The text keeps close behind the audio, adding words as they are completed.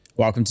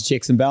Welcome to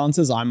Checks and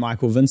Balances. I'm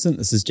Michael Vincent.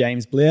 This is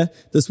James Blair.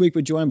 This week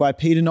we're joined by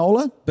Peter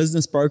Nola,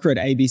 business broker at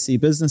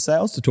ABC Business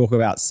Sales, to talk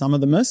about some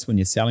of the myths when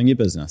you're selling your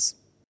business.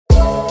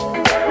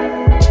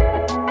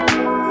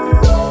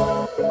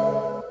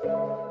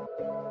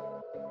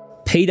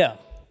 Peter,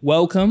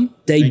 welcome.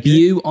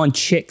 Debut on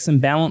Checks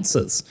and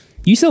Balances.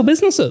 You sell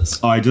businesses.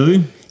 I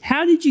do.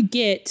 How did you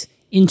get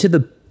into the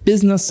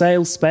business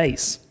sales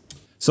space?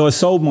 So I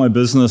sold my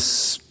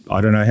business, I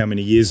don't know how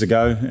many years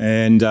ago,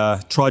 and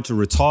tried to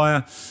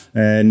retire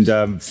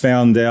and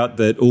found out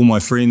that all my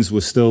friends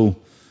were still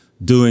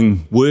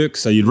doing work.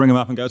 So you'd ring them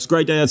up and go, "It's a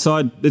great day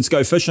outside, let's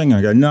go fishing."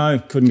 I go,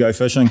 "No, couldn't go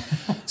fishing."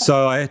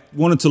 So I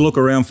wanted to look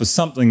around for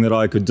something that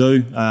I could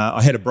do.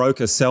 I had a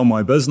broker sell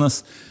my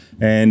business.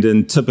 And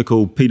in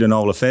typical Peter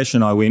Nola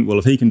fashion, I went, well,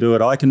 if he can do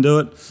it, I can do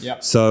it.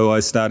 Yep. So I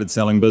started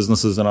selling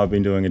businesses, and I've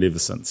been doing it ever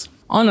since.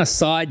 On a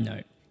side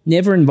note,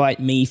 never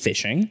invite me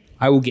fishing.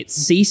 I will get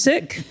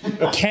seasick,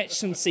 catch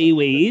some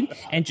seaweed,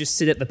 and just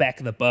sit at the back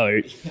of the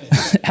boat.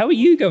 How are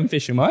you going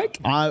fishing, Mike?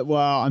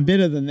 I'm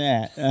better than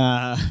that,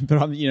 but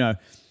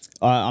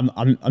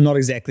I'm not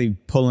exactly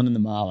pulling in the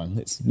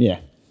marlin.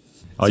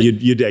 Oh,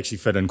 you'd actually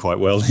fit in quite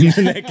well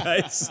in that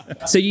case.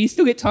 So you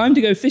still get time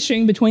to go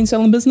fishing between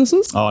selling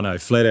businesses? Oh, no,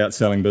 flat out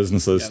selling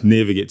businesses. Yep.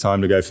 Never get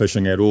time to go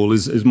fishing at all.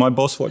 Is my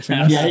boss watching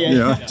us?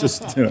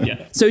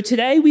 Yeah. So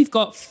today we've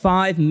got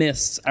 5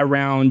 myths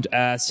around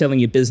selling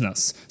your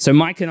business. So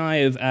Mike and I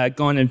have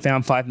gone and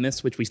found 5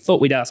 myths, which we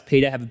thought we'd ask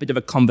Peter, have a bit of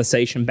a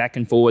conversation back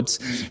and forwards.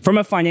 From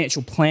a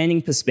financial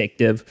planning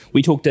perspective,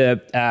 we talk to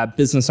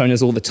business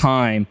owners all the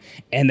time,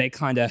 and they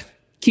kind of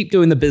keep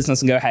doing the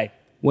business and go, hey,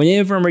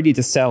 whenever I'm ready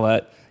to sell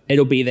it,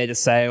 it'll be there to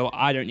sale.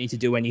 I don't need to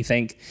do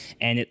anything.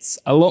 And it's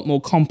a lot more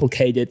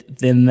complicated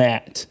than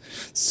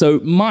So,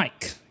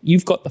 Mike,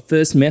 you've got the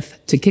first myth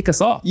to kick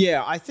us off.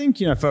 Yeah, I think,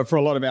 for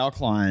a lot of our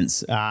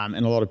clients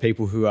and a lot of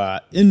people who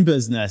are in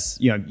business,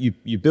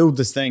 you build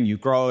this thing, you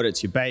grow it,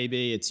 it's your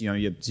baby, it's your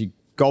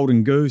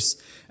golden goose,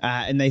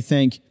 and they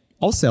think,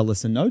 I'll sell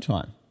this in no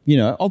time.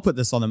 I'll put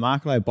this on the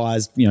market, I have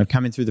buyers,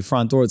 coming through the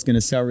front door, it's going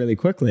to sell really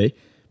quickly.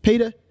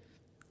 Peter,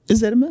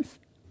 is that a myth?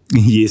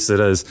 Yes, it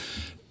is.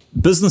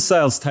 Business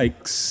sales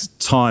takes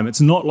time.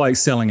 It's not like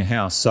selling a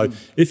house. So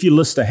if you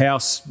list a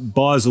house,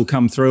 buyers will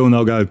come through and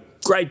they'll go,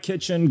 great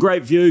kitchen,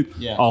 great view,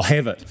 I'll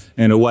have it.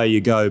 And away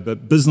you go.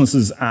 But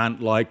businesses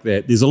aren't like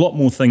that. There's a lot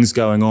more things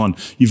going on.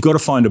 You've got to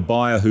find a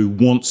buyer who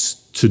wants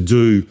to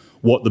do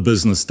what the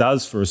business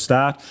does for a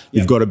start.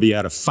 You've got to be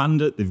able to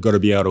fund it. They've got to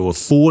be able to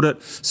afford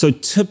it. So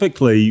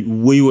typically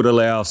we would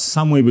allow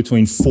somewhere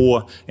between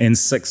 4 and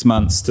 6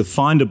 months to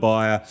find a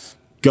buyer,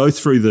 go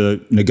through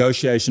the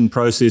negotiation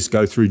process,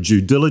 go through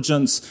due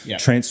diligence,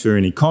 transfer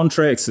any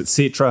contracts,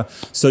 etc.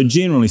 So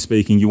generally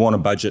speaking, you want a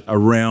budget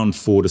around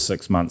 4 to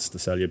 6 months to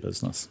sell your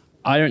business.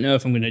 I don't know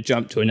if I'm going to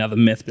jump to another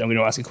myth, but I'm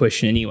going to ask a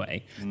question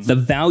anyway. The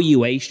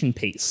valuation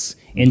piece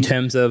in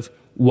terms of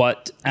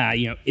what,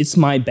 it's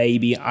my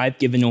baby, I've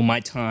given all my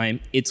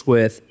time, it's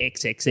worth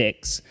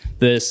XXX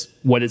versus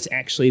what it's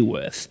actually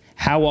worth.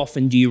 How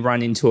often do you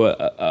run into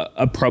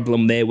a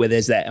problem there where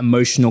there's that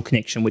emotional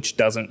connection which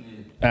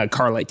doesn't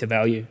correlate to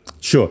value?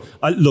 Sure.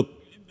 Look,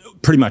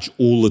 pretty much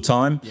all the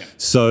time. Yeah.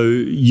 So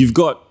you've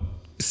got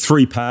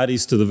 3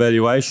 parties to the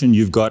valuation.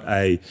 You've got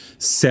a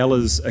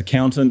seller's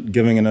accountant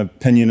giving an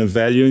opinion of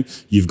value.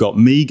 You've got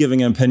me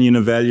giving an opinion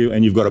of value,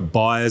 and you've got a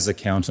buyer's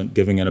accountant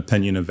giving an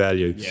opinion of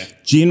value. Yeah.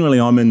 Generally,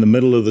 I'm in the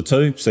middle of the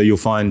two. So you'll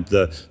find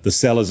the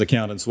seller's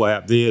accountant's way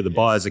up there, the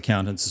buyer's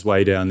accountant's is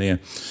way down there.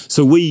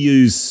 So we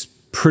use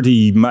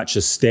pretty much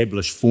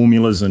established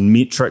formulas and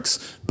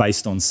metrics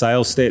based on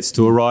sales stats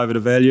to arrive at a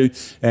value.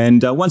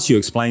 And once you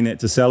explain that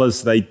to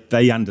sellers,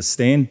 they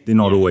understand. They're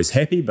not always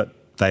happy, but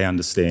they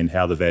understand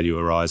how the value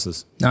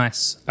arises.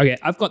 Nice. Okay,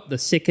 I've got the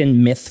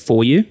second myth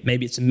for you.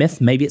 Maybe it's a myth,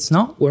 maybe it's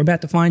not. We're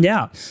about to find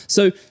out.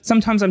 So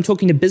sometimes I'm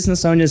talking to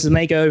business owners and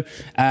they go,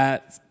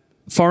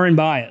 foreign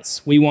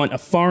buyers. We want a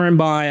foreign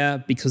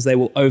buyer because they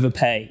will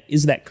overpay.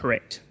 Is that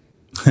correct?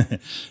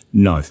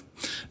 No.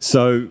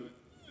 So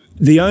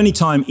the only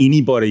time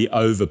anybody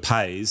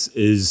overpays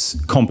is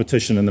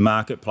competition in the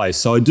marketplace.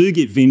 So I do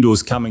get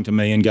vendors coming to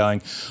me and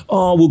going,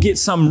 oh, we'll get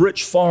some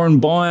rich foreign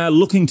buyer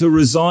looking to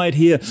reside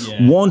here,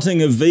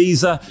 wanting a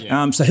visa.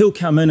 So he'll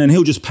come in and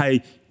he'll just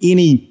pay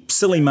any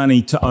silly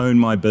money to own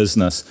my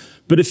business.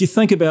 But if you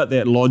think about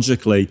that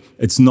logically,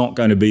 it's not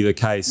going to be the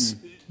case.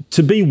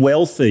 To be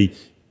wealthy,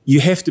 you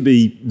have to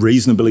be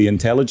reasonably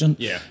intelligent.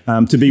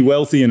 To be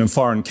wealthy in a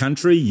foreign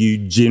country, you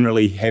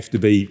generally have to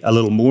be a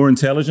little more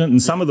intelligent.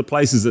 And some of the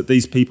places that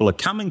these people are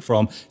coming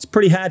from, it's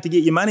pretty hard to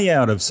get your money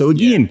out of. So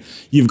again,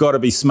 you've got to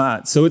be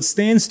smart. So it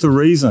stands to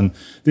reason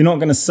they're not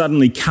going to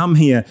suddenly come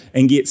here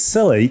and get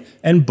silly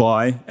and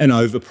buy an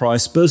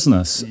overpriced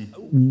business.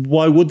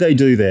 Why would they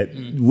do that?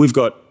 We've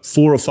got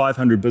 400 or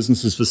 500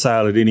 businesses for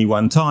sale at any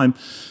one time.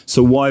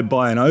 So why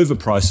buy an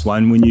overpriced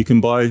one when you can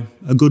buy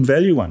a good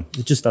value one?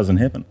 It just doesn't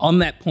happen. On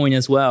that point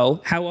as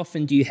well, how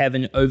often do you have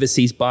an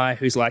overseas buyer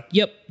who's like,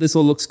 yep, this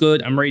all looks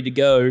good, I'm ready to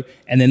go,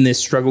 and then they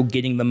struggle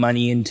getting the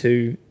money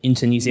into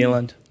New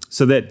Zealand?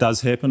 So that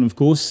does happen, of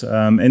course.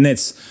 And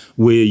that's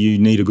where you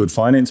need a good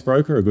finance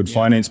broker, a good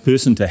finance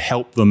person to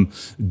help them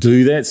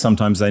do that.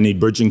 Sometimes they need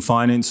bridging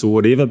finance or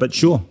whatever, but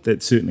sure,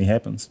 that certainly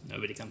happens.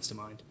 Nobody comes to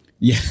mind.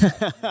 Yeah.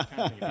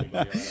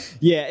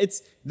 Yeah,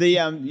 it's the,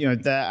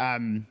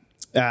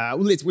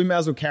 we may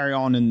as well carry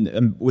on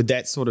and with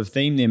that sort of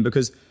theme then,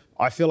 because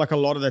I feel like a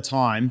lot of the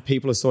time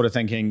people are sort of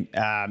thinking,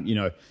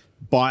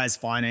 buyers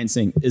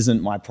financing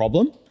isn't my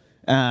problem.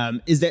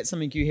 Is that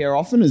something you hear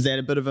often? Is that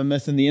a bit of a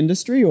myth in the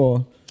industry,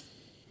 or?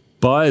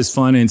 Buyers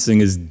financing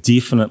is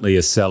definitely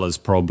a seller's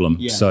problem.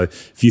 Yeah. So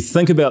if you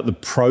think about the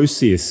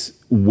process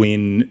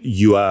when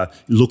you are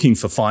looking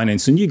for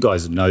finance, and you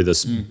guys know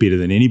this better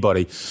than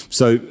anybody.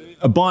 So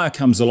a buyer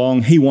comes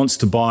along, he wants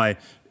to buy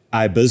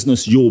a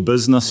business, your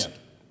business. Yeah.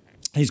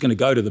 He's going to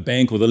go to the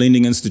bank or the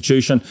lending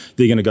institution.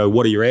 They're going to go,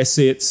 what are your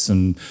assets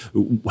and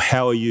what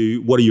are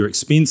your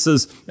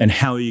expenses and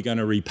how are you going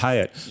to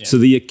repay it? Yeah. So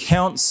the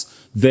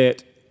accounts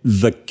that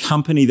the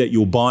company that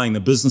you're buying, the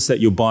business that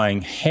you're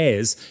buying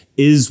has,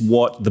 is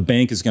what the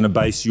bank is going to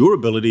base your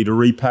ability to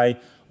repay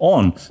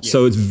on. Yeah.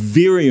 So it's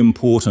very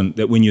important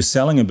that when you're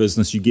selling a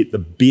business, you get the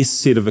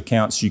best set of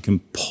accounts you can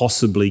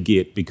possibly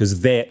get,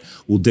 because that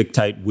will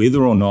dictate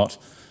whether or not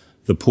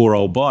the poor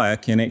old buyer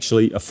can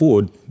actually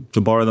afford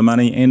to borrow the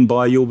money and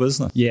buy your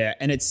business. Yeah,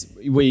 and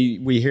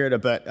we hear it a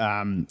bit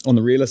on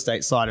the real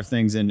estate side of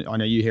things, and I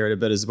know you hear it a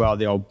bit as well.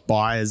 The old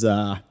buyers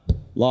are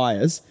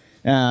liars.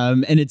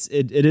 And it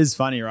is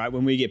funny, right?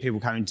 When we get people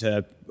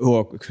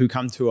who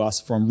come to us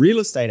from real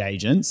estate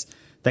agents,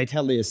 they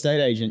tell the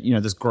estate agent,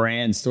 this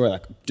grand story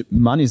like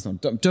money's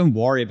not. Don't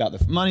worry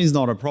about money's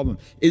not a problem.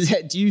 Is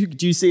that do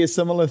you see a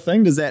similar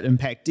thing? Does that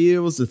impact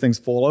deals? Do things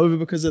fall over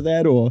because of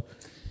that, or?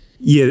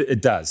 Yeah,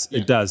 it does.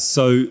 Yeah. It does.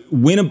 So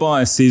when a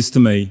buyer says to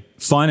me,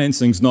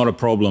 financing's not a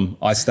problem,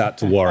 I start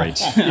to worry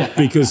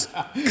because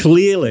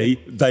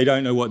clearly they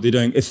don't know what they're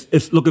doing.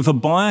 If a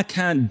buyer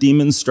can't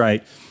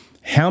demonstrate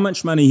how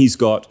much money he's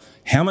got,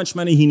 how much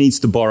money he needs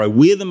to borrow,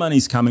 where the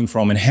money's coming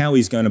from, and how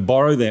he's going to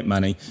borrow that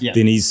money,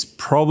 then he's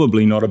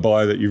probably not a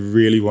buyer that you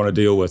really want to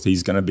deal with.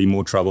 He's going to be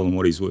more trouble than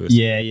what he's worth.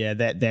 Yeah,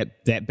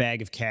 that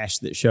bag of cash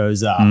that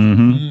shows up.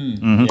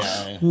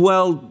 Yeah.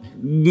 Well,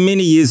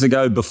 many years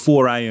ago,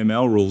 before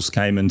AML rules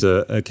came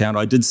into account,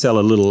 I did sell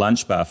a little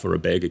lunch bar for a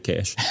bag of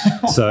cash.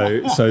 So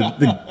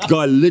the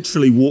guy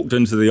literally walked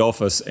into the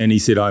office and he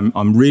said,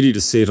 "I'm ready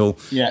to settle,"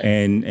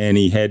 and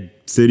he had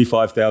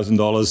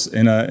 $35,000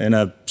 in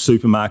a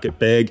supermarket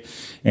bag,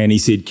 and he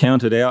said,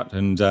 "Count it out."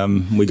 And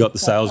we got the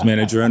sales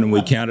manager in, and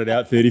we counted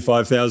out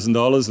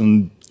 $35,000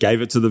 and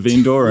gave it to the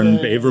vendor, and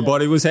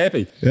everybody was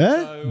happy.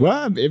 Yeah,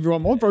 well,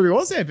 everyone probably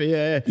was happy.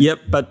 Yeah. Yep,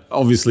 but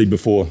obviously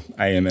before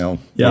AML,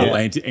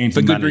 anti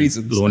for good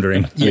reasons,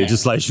 laundering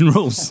legislation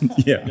rules.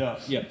 Yeah.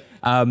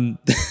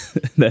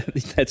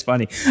 That's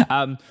funny.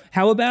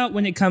 How about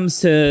when it comes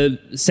to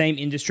same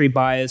industry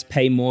buyers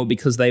pay more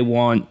because they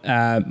want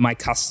my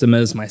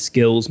customers, my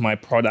skills, my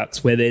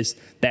products, where there's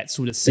that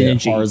sort of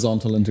synergy,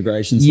 horizontal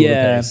integration sort of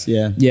pace.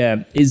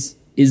 Yeah. Is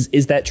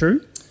that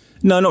true?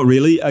 No, not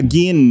really.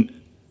 Again,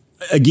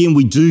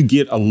 we do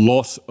get a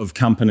lot of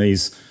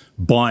companies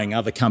buying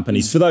other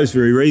companies for those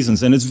very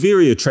reasons, and it's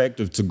very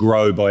attractive to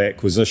grow by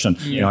acquisition.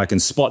 I can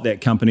spot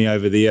that company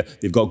over there.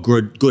 They've got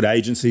good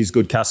agencies,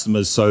 good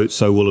customers, so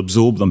we'll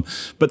absorb them,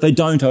 but they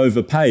don't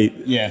overpay.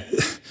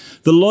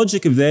 The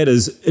logic of that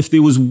is, if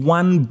there was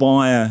one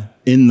buyer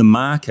in the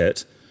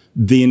market,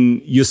 then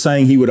you're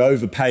saying he would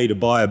overpay to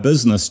buy a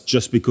business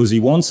just because he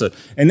wants it.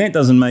 And that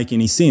doesn't make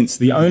any sense.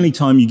 The only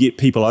time you get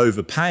people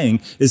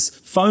overpaying is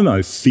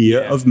FOMO,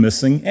 fear of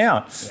missing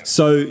out.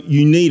 So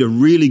you need a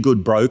really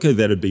good broker.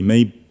 That'd be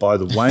me, by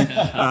the way.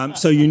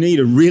 So you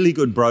need a really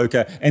good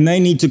broker, and they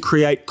need to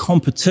create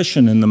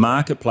competition in the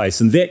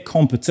marketplace. And that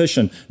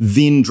competition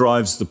then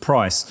drives the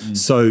price.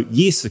 So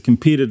yes, the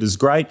competitor's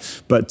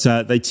great, but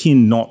they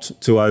tend not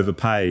to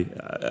overpay.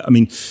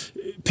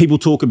 People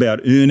talk about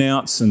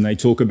earnouts and they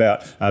talk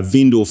about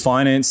vendor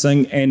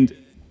financing, and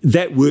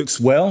that works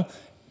well.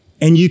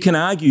 And you can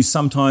argue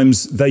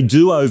sometimes they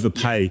do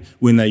overpay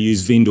when they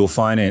use vendor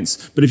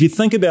finance. But if you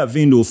think about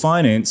vendor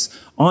finance,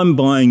 I'm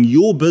buying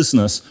your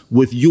business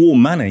with your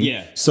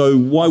money. So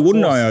why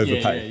wouldn't I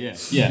overpay?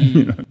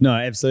 No,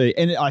 absolutely.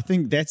 And I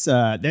think that's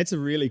a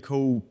really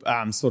cool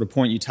sort of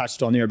point you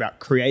touched on there about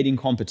creating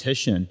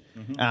competition,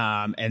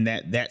 and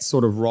that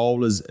sort of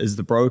role as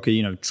the broker,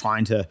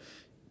 trying to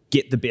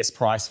get the best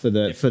price for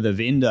the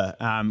vendor.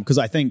 Because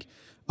I think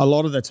a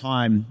lot of the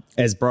time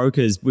as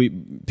brokers,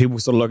 people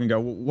sort of look and go,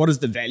 well, what is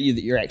the value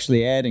that you're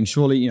actually adding?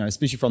 Surely,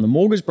 especially from the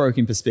mortgage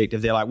broking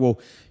perspective, they're like, well,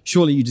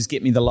 surely you just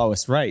get me the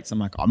lowest rates. I'm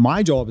like,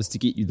 my job is to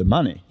get you the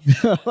money.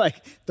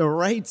 Like, the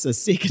rates are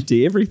second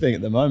to everything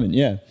at the moment.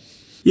 Yeah,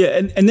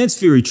 and that's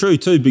very true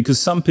too, because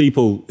some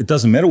people, it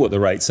doesn't matter what the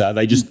rates are,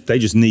 they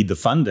just need the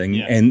funding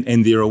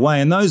and they're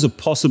away. And those are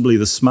possibly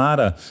the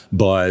smarter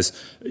buyers.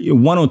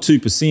 1 or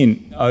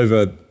 2%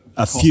 over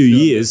a few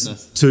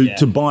years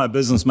to buy a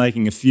business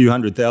making a few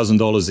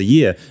 $100,000 a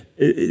year,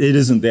 it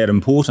isn't that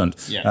important.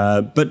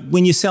 But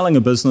when you're selling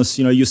a business,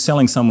 you're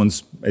selling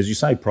someone's as you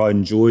say, pride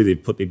and joy.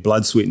 They've put their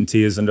blood, sweat and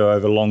tears into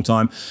over a long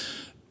time.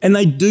 And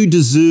they do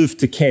deserve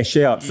to cash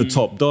out for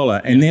top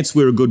dollar. And that's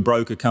where a good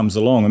broker comes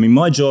along. I mean,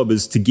 my job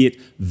is to get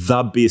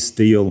the best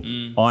deal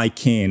I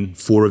can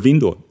for a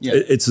vendor. Yeah.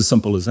 It's as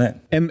simple as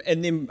that. And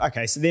then,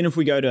 okay, so then if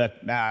we go to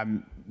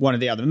one of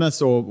the other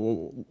myths, or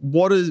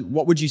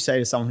what would you say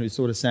to someone who's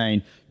sort of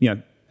saying,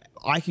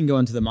 I can go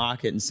into the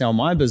market and sell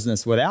my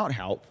business without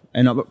help,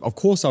 and of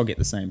course I'll get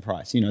the same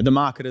price. The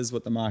market is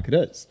what the market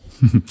is.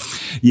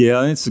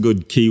 Yeah, that's a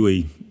good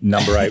Kiwi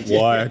number 8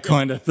 wire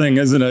kind of thing,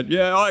 isn't it?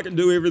 Yeah, I can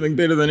do everything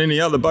better than any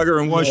other bugger,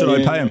 and why should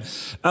I pay him?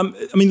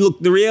 I mean, look,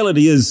 the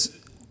reality is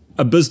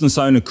a business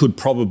owner could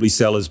probably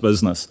sell his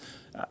business.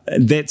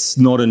 That's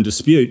not in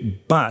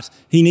dispute, but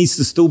he needs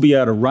to still be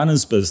able to run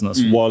his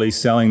business while he's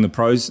selling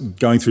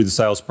going through the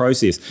sales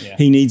process. Yeah.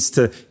 He needs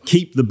to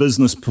keep the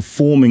business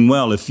performing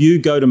well. If you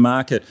go to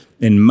market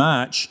in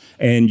March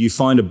and you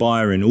find a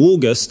buyer in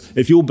August,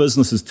 if your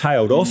business has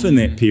tailed off in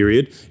that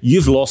period,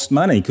 you've lost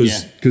money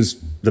because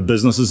the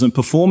business isn't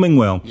performing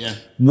well. Yeah.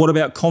 What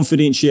about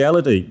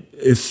confidentiality?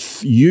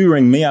 If you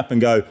ring me up and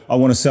go, I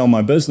want to sell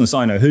my business,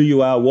 I know who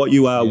you are, what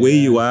you are, where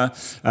you are.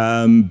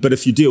 But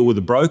if you deal with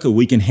a broker,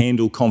 we can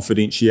handle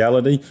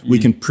confidentiality. We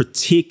can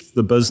protect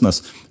the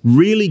business.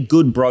 Really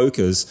good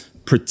brokers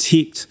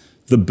protect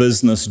the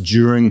business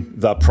during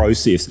the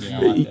process.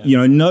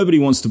 Nobody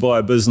wants to buy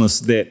a business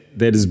that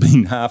has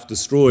been half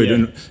destroyed,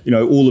 and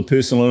all the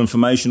personal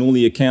information, all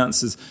the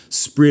accounts is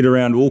spread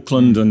around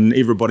Auckland and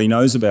everybody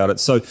knows about it.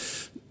 So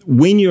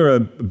when you're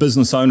a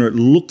business owner, it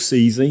looks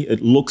easy,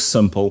 it looks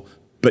simple,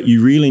 but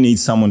you really need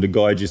someone to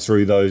guide you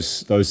through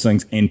those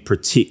things and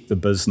protect the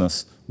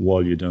business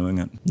while you're doing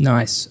it.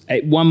 Nice.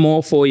 Hey, one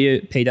more for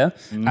you, Peter.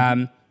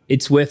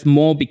 It's worth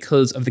more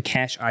because of the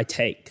cash I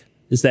take.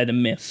 Is that a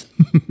myth?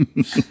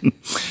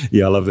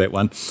 Yeah, I love that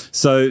one.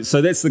 So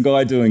that's the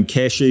guy doing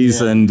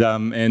cashies and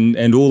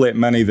all that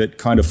money that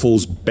kind of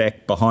falls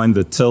back behind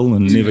the till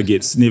and never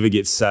gets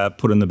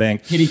put in the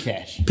bank. Petty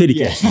cash.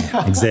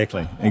 Cash.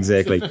 Exactly.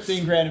 So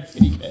 15 grand of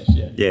petty cash.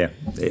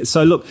 Yeah.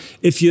 So look,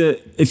 if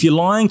you're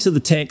lying to the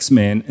tax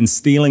man and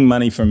stealing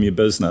money from your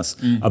business,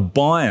 a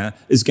buyer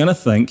is going to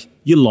think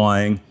you're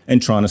lying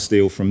and trying to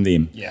steal from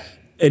them. Yeah.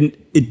 And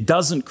it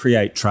doesn't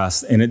create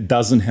trust, and it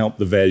doesn't help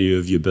the value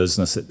of your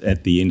business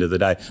at the end of the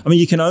day. I mean,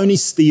 you can only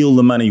steal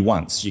the money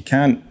once. You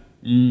can't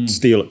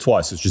steal it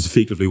twice, which is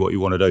effectively what you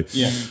want to do.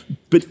 Yeah.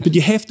 But you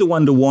have to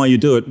wonder why you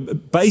do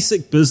it.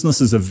 Basic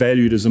businesses are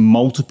valued as a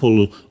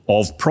multiple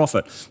of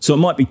profit. So it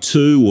might be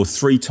 2 or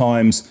 3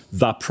 times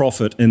the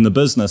profit in the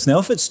business. Now,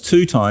 if it's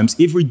 2 times,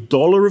 every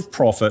dollar of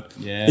profit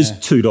is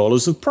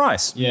 $2 of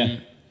price. Yeah.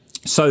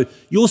 So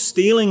you're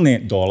stealing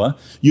that dollar,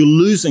 you're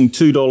losing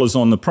 $2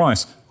 on the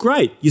price.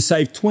 Great, you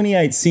save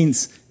 28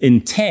 cents in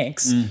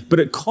tax,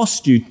 but it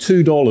cost you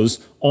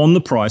 $2 on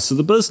the price of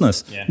the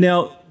business. Yeah.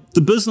 Now,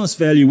 the business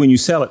value when you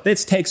sell it,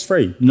 that's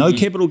tax-free. No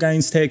capital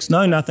gains tax,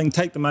 no nothing,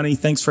 take the money,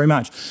 thanks very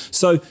much.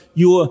 So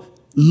you're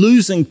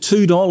losing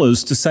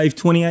 $2 to save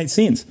 28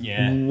 cents.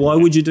 Yeah. Why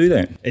would you do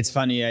that? It's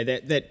funny,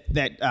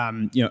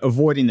 that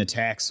avoiding the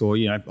tax or,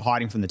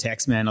 hiding from the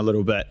tax man a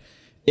little bit,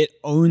 it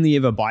only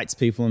ever bites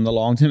people in the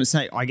long term.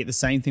 I get the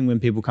same thing when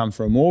people come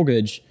for a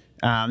mortgage.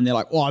 And they're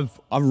like, I've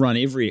run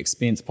every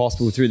expense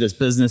possible through this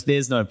business.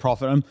 There's no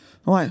profit. I'm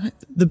like,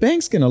 the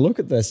bank's going to look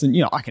at this and,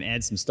 I can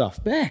add some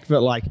stuff back.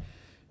 But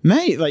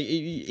mate,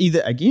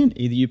 either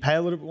you pay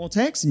a little bit more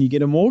tax and you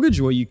get a mortgage,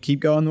 or you keep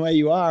going the way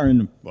you are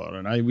and, I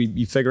don't know,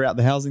 you figure out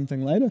the housing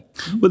thing later.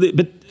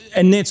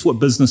 And that's what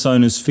business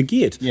owners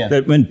forget. Yeah.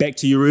 That went back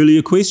to your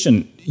earlier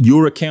question.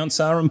 Your accounts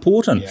are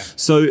important. Yeah.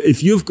 So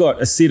if you've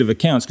got a set of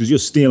accounts, because you're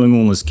stealing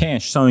all this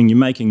cash, showing you're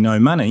making no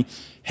money,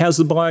 how's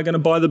the buyer going to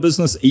buy the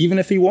business even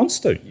if he wants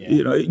to?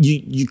 Yeah.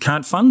 You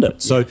can't fund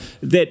it. So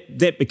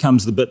that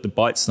becomes the bit that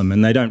bites them,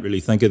 and they don't really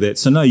think of that.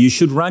 So no, you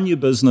should run your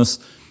business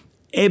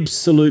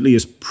absolutely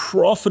as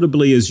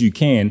profitably as you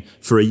can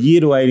for a year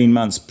to 18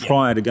 months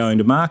prior to going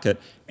to market,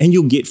 and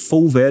you'll get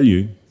full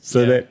value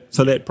for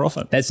that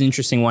profit. That's an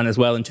interesting one as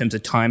well in terms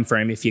of time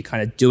frame. If you're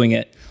kind of doing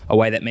it a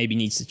way that maybe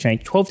needs to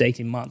change, 12 to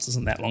 18 months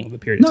isn't that long of a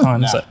period of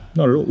time. No,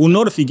 not at all. Well,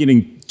 not if you're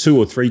getting 2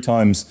 or 3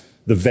 times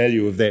the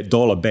value of that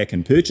dollar back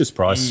in purchase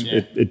price.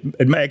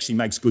 It actually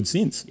makes good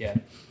sense. Yeah.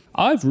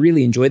 I've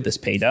really enjoyed this,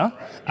 Peter.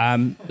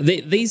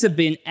 These have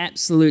been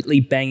absolutely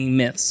banging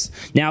myths.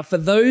 Now, for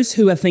those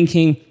who are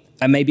thinking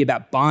maybe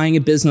about buying a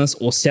business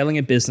or selling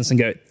a business and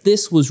go,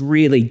 this was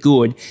really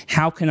good,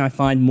 how can I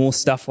find more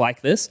stuff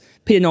like this?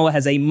 Peter Nola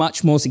has a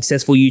much more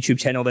successful YouTube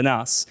channel than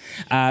us.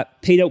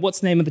 Peter, what's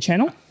the name of the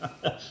channel?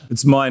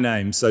 It's my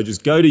name. So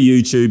just go to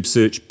YouTube,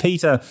 search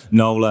Peter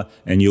Nola,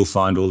 and you'll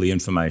find all the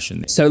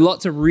information there. So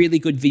lots of really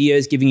good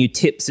videos giving you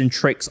tips and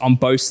tricks on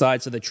both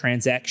sides of the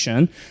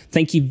transaction.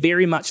 Thank you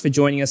very much for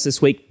joining us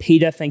this week.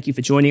 Peter, thank you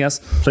for joining us.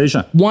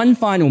 Pleasure. One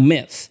final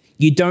myth.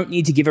 You don't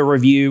need to give a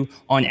review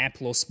on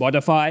Apple or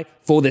Spotify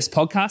for this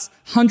podcast.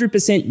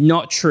 100%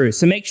 not true.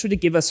 So make sure to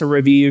give us a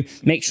review.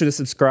 Make sure to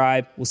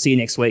subscribe. We'll see you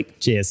next week.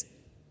 Cheers.